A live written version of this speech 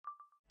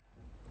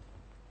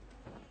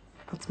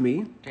That's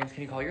me. James,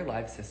 can you call your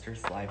live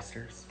sisters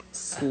livesters?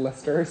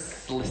 Slisters.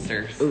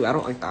 Slisters. Ooh, I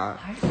don't like that.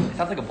 It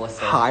sounds like a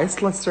blister. Hi,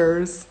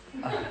 Slisters.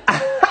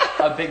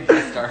 A big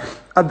blister.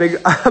 A big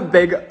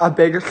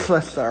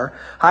slister.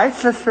 Hi,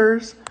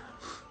 sisters.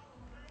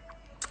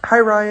 Hi,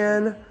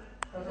 Ryan.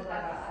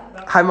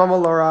 Hi, Mama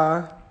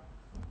Laura.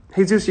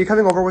 Hey, Zeus, you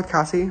coming over with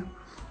Cassie?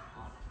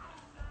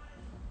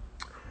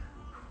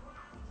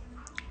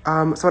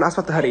 Someone asked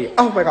about the hoodie.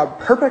 Oh my god,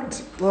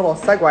 perfect little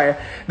segue.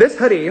 This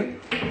hoodie,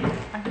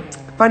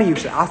 funny you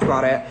should ask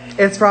about it.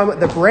 It's from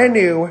the brand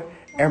new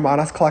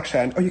Hermanas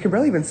collection. Oh, you can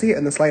barely even see it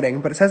in this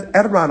lighting, but it says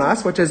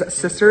Hermanas, which is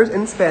sisters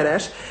in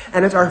Spanish.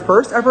 And it's our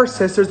first ever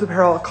Sisters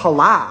Apparel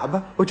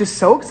collab, which is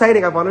so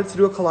exciting. I've wanted to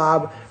do a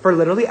collab for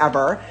literally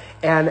ever.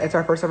 And it's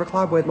our first ever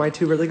collab with my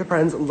two really good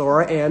friends,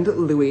 Laura and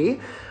Louie.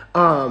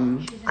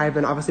 I've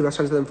been obviously best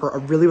friends with them for a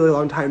really, really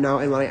long time now.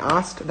 And when I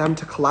asked them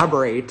to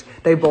collaborate,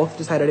 they both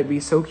decided it'd be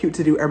so cute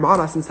to do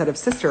hermanas instead of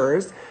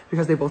sisters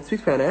because they both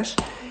speak Spanish.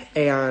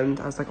 And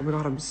I was like, oh my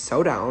god, I'm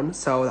so down.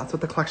 So that's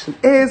what the collection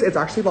is. It's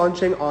actually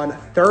launching on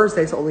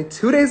Thursday, so only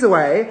 2 days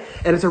away.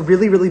 And it's a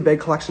really, really big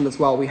collection as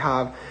well. We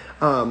have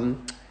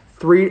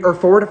 3 or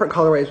 4 different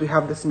colorways. We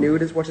have this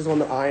nude, which is one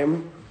that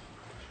I'm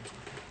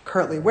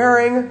currently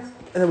wearing.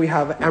 And then we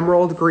have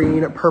emerald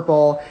green,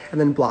 purple, and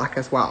then black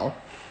as well.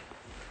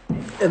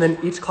 And then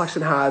each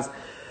collection has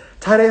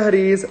tie-dye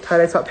hoodies,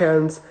 tie-dye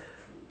sweatpants,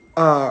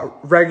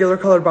 regular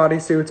colored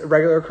bodysuits,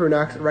 regular crew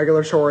necks,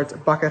 regular shorts,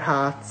 bucket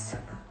hats,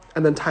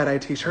 and then tie-dye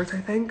t-shirts, I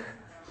think.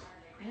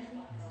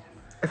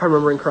 If I'm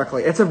remembering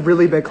correctly. It's a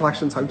really big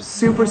collection, so I'm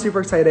super,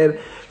 super excited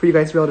for you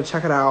guys to be able to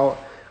check it out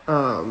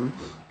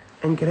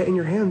and get it in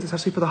your hands,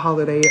 especially for the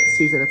holiday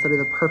season. It's going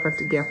to be the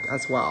perfect gift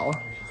as well.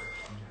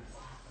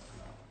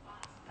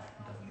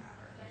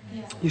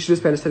 You should do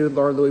Spanish study with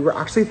Laura and Louie. We're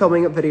actually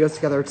filming videos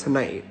together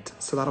tonight,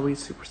 so that'll be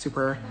super,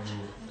 super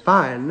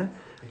fun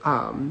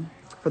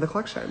for the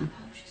collection.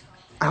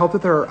 I hope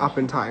that they're up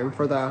in time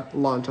for the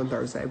launch on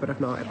Thursday, but if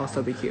not, it'll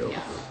still be cute.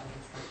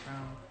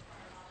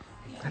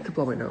 I have to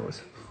blow my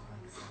nose.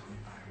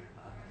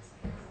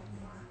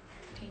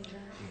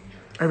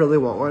 I really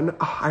want one.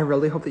 Oh, I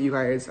really hope that you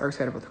guys are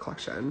excited about the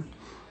collection.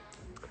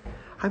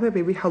 Hi, my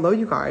baby. Hello,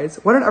 you guys.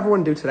 What did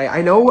everyone do today?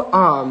 I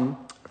know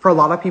for a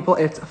lot of people,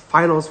 it's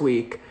finals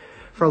week.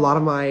 For a lot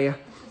of my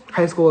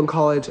high school and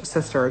college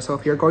sisters. So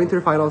if you're going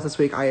through finals this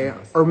week,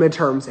 or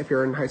midterms if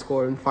you're in high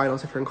school, and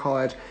finals if you're in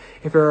college.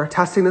 If you're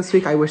testing this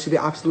week, I wish you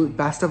the absolute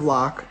best of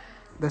luck.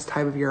 This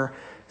time of year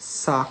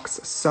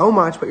sucks so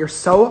much, but you're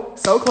so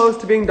close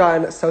to being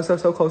done. So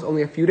close.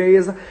 Only a few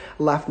days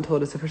left until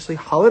it is officially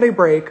holiday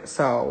break.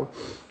 So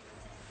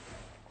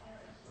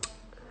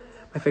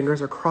my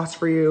fingers are crossed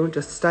for you.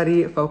 Just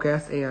study,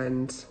 focus,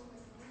 and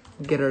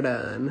get it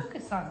done.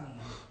 Focus on me.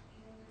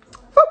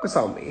 Focus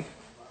on me.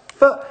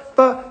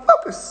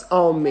 Focus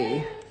on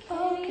me.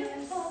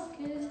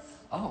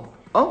 Oh.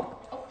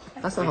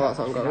 That's not how that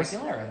song goes.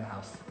 Aguilera in the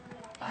house.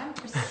 I'm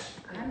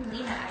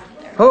Lena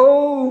Aguilera.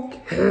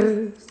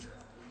 Focus.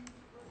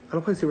 I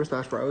don't play Super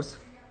Smash Bros.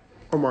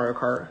 Or Mario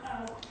Kart.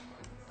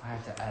 I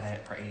have to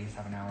edit for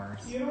 87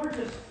 hours. You ever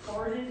just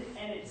farted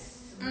and it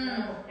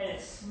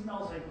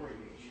smells like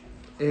radiation?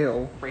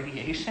 Ew.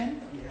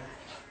 Radiation? Yeah.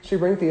 Should we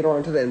bring Theodore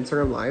onto the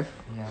Instagram live?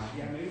 Yeah.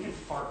 Yeah, maybe we can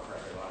fart for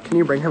everyone. Can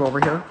you bring him over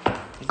here?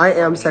 I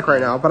am sick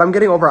right now, but I'm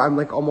getting over it. I'm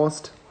like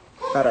almost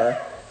better.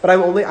 But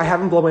I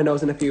haven't blown my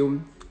nose in a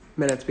few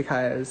minutes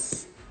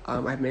because I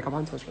have makeup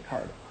on, so it's really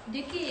hard.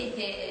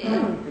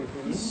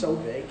 He's so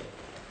big.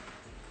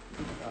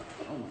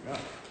 Oh my god.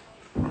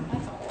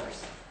 That's a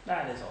horse.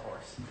 That is a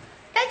horse.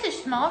 That's a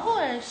small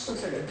horse.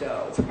 Looks like a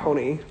doe. It's a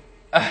pony.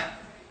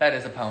 That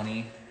is a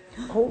pony.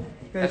 Oh,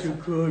 That's a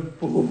good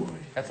boy.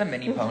 That's a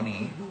mini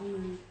pony.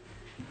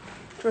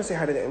 do you want to say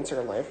hi to the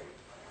Instagram live?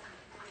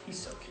 He's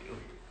so cute.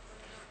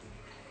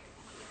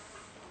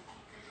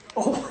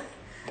 Oh,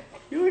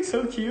 you look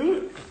so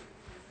cute.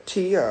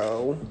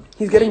 Chio.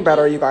 He's getting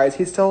better, you guys.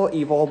 He's still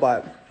evil,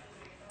 but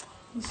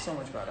He's so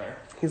much better.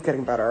 he's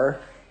getting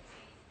better.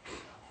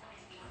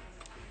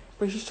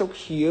 But he's so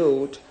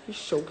cute. He's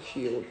so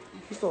cute.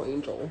 He's no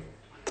angel.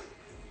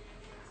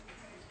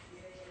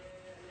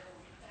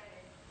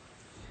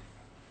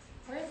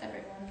 Where is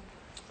everyone?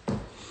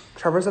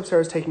 Trevor's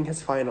upstairs taking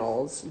his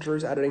finals.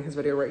 Drew's editing his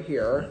video right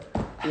here.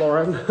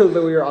 Laura and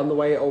Louie are on the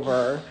way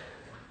over.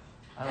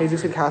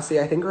 Jesus and Cassie,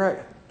 I think we're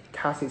at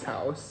Cassie's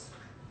house.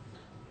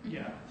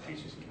 Yeah,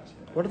 Jesus and Cassie.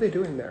 What are they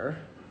doing there?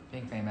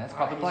 Being famous.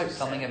 Probably like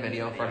filming a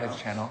video for his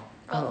channel.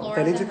 But Oh, Laura's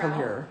they need to en come route.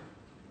 here.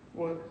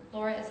 What?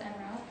 Laura is en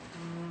route.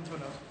 Who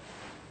knows?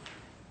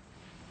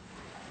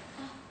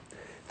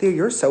 Theo,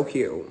 you're so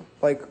cute.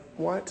 Like,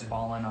 what?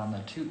 Balling on the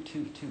toot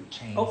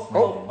chain.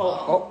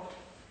 Oh.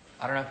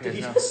 I don't know if you Did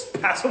he guys know.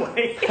 just pass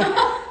away on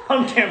Oh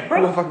my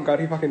camera? fucking god,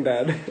 he fucking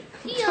dead.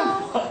 Theo.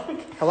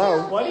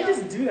 Hello? Why did he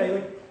just do that? He,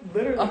 like,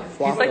 literally.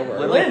 Flop He's like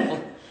over. literally.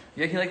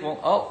 Yeah, he like won't.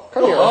 Oh.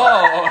 Come here.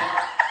 Oh.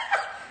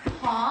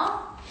 Huh?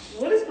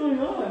 What is going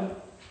on?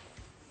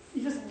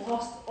 He just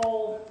lost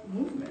all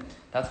movement.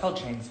 That's called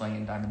chain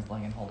swinging, diamond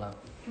swinging. Hold up.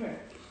 Come here.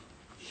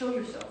 Show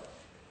yourself.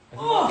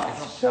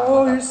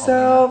 Show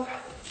yourself.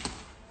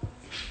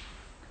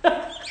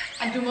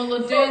 I do my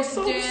little dance,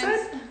 so dance.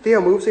 sad.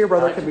 Theo, move so your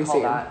brother I can like be to call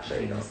seen. that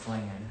There you go. chain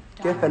slinging.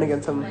 Give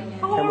Finnegan some Slinging.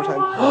 camera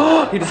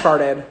time. He just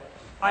farted.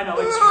 I know,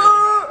 it's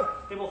really bad.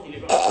 They both need to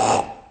go.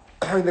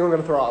 I think I'm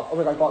gonna throw up. Oh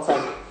my god, go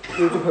outside.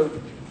 You need to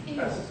poop.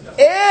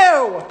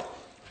 Ew!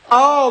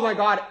 Oh my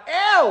god, ew!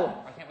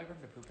 I can't wait for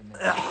him to poop in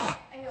there.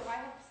 Ew, why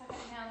have second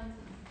hands?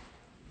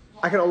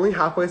 I can only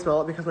halfway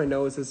smell it because my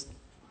nose is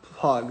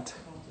plugged.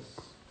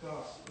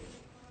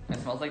 It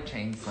smells like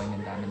chain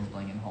slinging, diamonds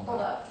blinging. Hold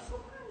Hold up.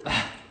 up.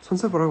 Someone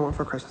said, what do I want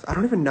for Christmas? I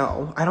don't even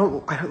know. I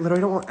literally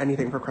don't want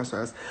anything for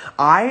Christmas.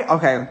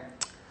 Okay.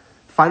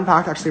 Fun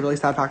fact, actually really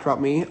sad fact about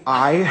me.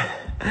 I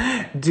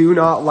do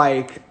not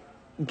like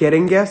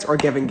getting gifts or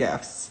giving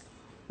gifts.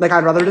 Like,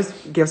 I'd rather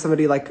just give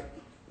somebody like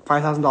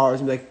 $5,000 and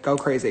be like, go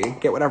crazy,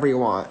 get whatever you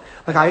want.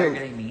 Like, You're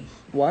getting me.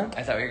 What?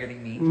 I thought you were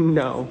getting me.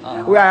 No.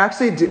 Oh. We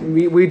actually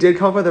we did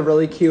come up with a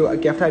really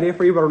cute gift idea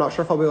for you, but I'm not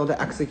sure if I'll be able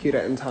to execute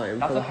it in time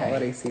That's for the okay.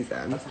 holiday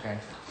season. That's okay.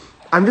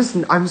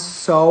 I'm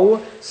so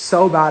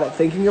bad at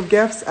thinking of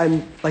gifts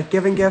and like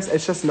giving gifts.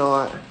 It's just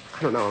not,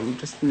 I don't know, I'm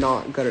just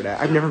not good at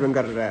it. I've never been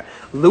good at it.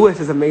 Lewis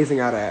is amazing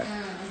at it.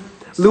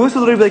 Lewis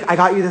will literally be like, I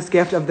got you this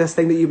gift of this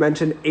thing that you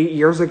mentioned 8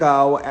 years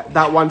ago,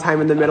 that one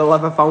time in the middle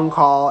of a phone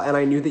call, and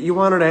I knew that you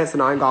wanted it, so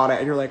now I got it.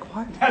 And you're like,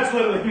 what? That's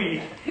literally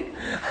me.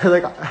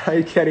 Like,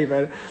 I can't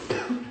even.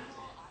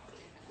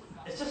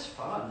 It's just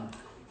fun.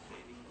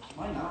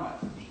 Why not?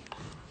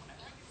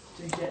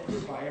 To get to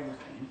buy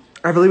everything.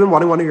 I've really been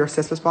wanting one of your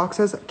Sismas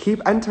boxes.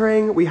 Keep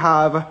entering. We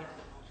have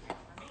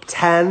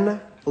 10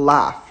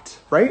 left,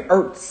 right?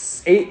 Or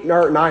 8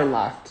 or 9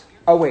 left.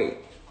 Oh, wait.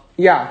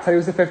 Yeah, today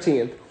was the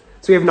 15th.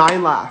 So we have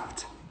 9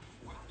 left.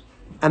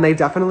 And they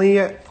definitely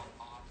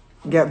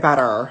get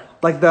better.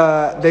 Like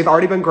they've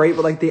already been great,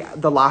 but like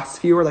the last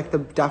few are like the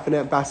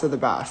definite best of the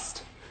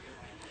best.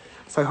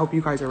 So I hope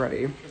you guys are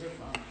ready.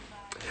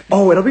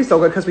 Oh, it'll be so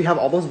good because we have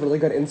all those really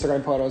good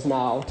Instagram photos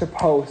now to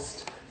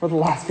post for the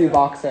last few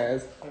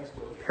boxes.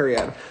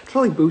 Period. To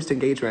really boost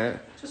engagement.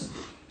 Just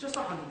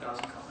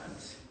 100,000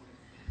 comments.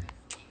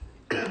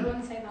 What do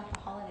you say about the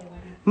holiday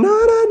one? Na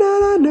na na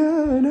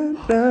na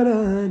na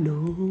na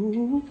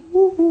no.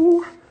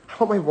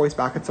 I want my voice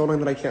back. It's so annoying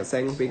that I can't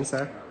sing being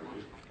sick.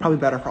 Probably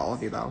better for all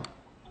of you though.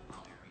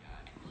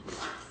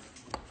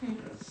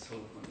 That's so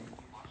funny.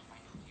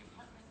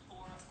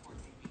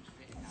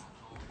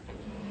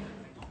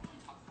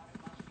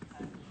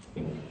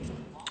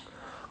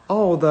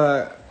 Oh,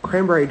 the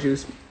cranberry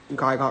juice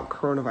guy got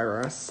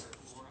coronavirus.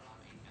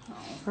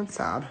 That's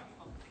sad.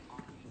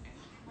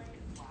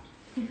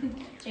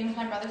 James,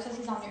 my brother says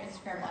he's on your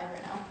Instagram live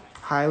right now.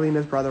 Hi,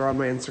 Lena's brother on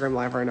my Instagram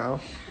live right now.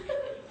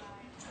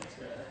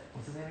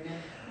 What's his name again?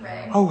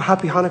 Ray. Oh,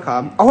 happy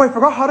Hanukkah. Oh, I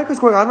forgot Hanukkah's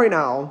going on right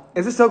now.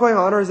 Is it still going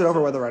on or is it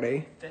over with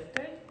already? 5th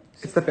day?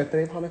 It's the 5th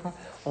day of Hanukkah.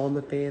 On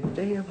the 5th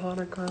day of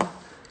Hanukkah,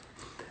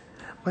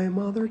 my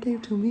mother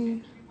gave to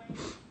me.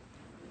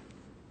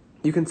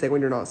 You can sing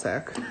when you're not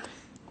sick.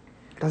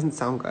 It doesn't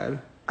sound good.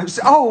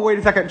 Oh, wait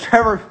a second.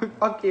 Trevor,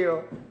 fuck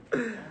you.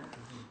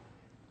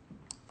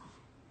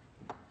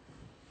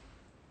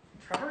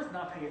 Trevor's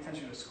not paying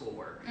attention to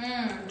schoolwork.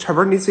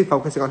 Trevor needs to be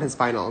focusing on his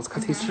finals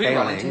because he's Should we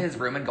run into failing. his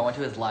room and go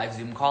into his live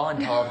Zoom call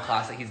and tell the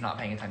class that he's not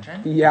paying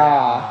attention?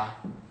 Yeah.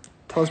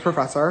 Tell his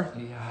professor.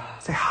 Yeah.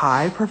 Say,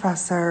 hi,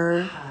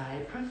 professor.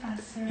 Hi,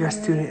 professor. Your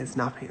student is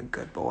not being a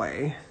good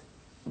boy.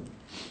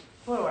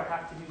 What do I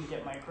have to do to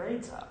get my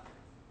grades up?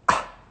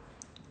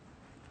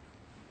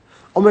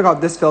 Oh my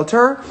god, this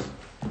filter.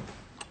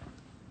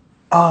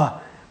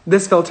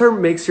 This filter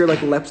makes your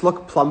like lips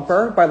look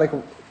plumper by like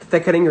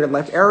thickening your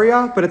lip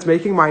area, but it's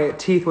making my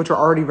teeth, which are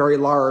already very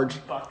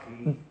large,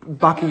 Bucky.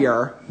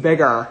 buckier,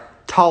 bigger,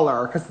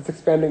 taller, because it's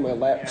expanding my Yeah,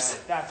 lips.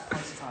 that's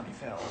Punxsutawney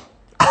Phil.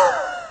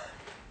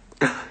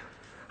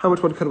 How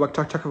much wood could a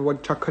woodchuck chuck if a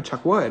woodchuck could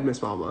chuck wood,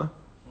 Miss Mama?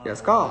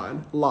 Yes,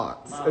 God.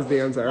 Lots is the A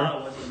lot answer.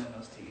 of wisdom in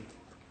those teeth.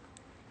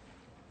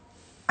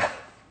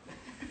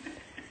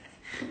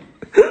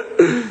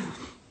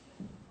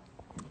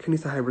 Can you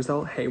say hi,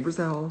 Brazil? Hey,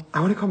 Brazil. I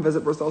want to come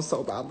visit Brazil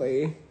so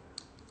badly.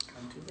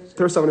 Come to Brazil.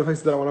 There are so many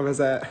places that I want to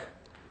visit.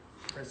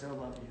 Brazil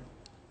love you.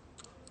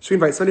 Should we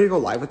invite somebody to go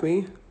live with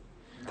me?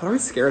 That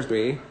always scares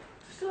me.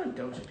 Just do like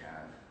Doja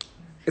Cat.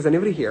 Is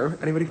anybody here?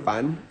 Anybody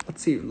fun?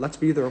 Let's see. Let's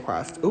view the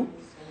request. Ooh.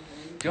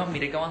 Do you want me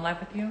to go on live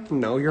with you?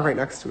 No, you're right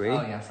next to me.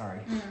 Oh, yeah, sorry.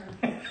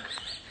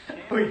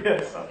 Oh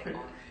yeah, sorry.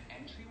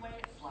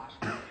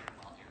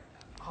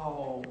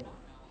 Oh,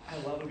 I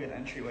love a good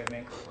entryway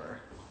makeover.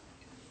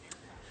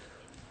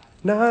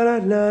 Na na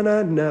na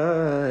na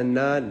na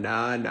na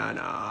na na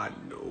na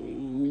no.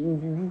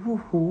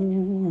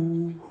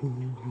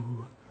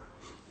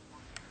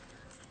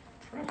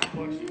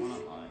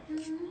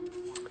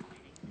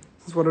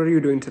 What are you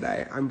doing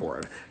today? I'm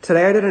bored.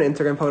 Today I did an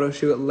Instagram photo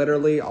shoot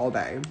literally all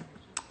day.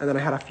 And then I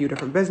had a few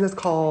different business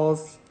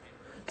calls.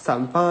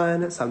 Some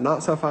fun, some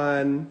not so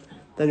fun.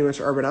 Then we went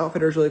to Urban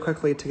Outfitters really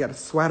quickly to get a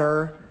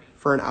sweater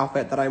for an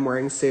outfit that I'm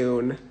wearing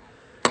soon.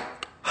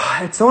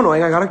 It's so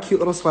annoying. I got a cute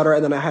little sweater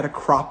and then I had to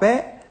crop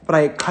it but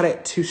I cut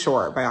it too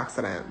short by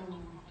accident.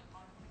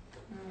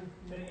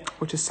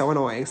 Which is so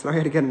annoying. So now I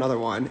had to get another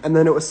one. And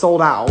then it was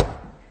sold out.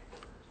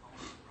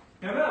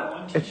 Remember that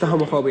one It's the t-shirt we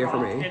homophobia for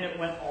cropped me. And it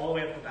went all the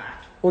way up the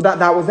back. Well,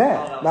 that was it.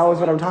 that That was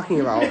what I'm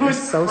talking about. It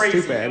was so crazy.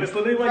 It stupid. was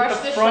literally like Brush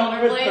the the front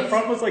shoulder was the blades.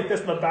 front was like this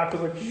and the back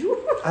was like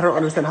I don't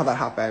understand how that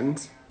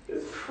happened.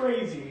 it's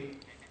crazy.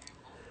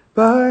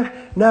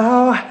 But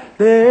now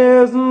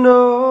there's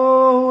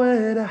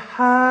nowhere to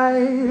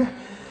hide.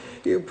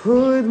 You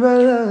put my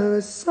love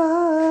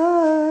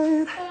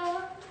aside.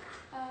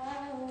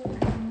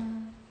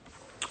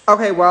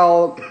 Okay,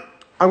 well,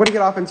 I'm gonna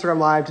get off Instagram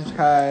Live just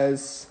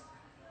because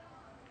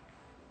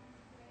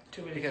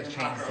Because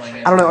chain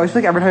slinging. I don't know. I just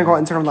like every time I go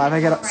on Instagram Live, I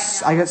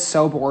get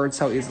so bored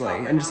so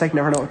easily and just like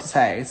never know what to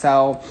say.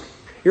 So,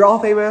 you're all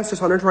famous.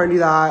 Just wanted to try and do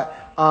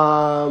that.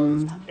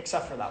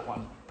 Except for that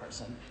one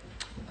person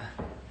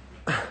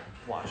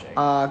watching.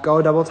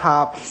 Go double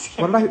tap.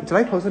 Did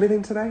I post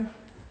anything today?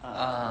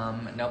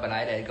 No, but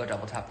I did. Go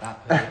double tap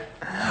that.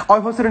 Oh, I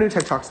posted a new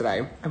TikTok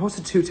today. I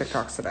posted 2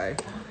 TikToks today.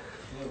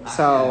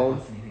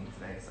 So,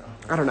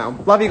 I don't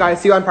know. Love you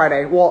guys. See you on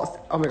Friday.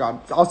 Well, oh my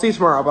god. I'll see you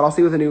tomorrow, but I'll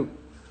see you with a new...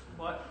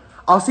 What?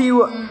 I'll see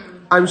you,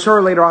 I'm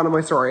sure, later on in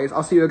my stories.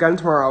 I'll see you again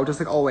tomorrow, just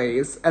like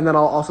always. And then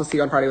I'll also see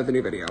you on Friday with a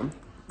new video.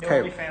 The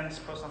Okay.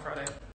 OnlyFans post on Friday.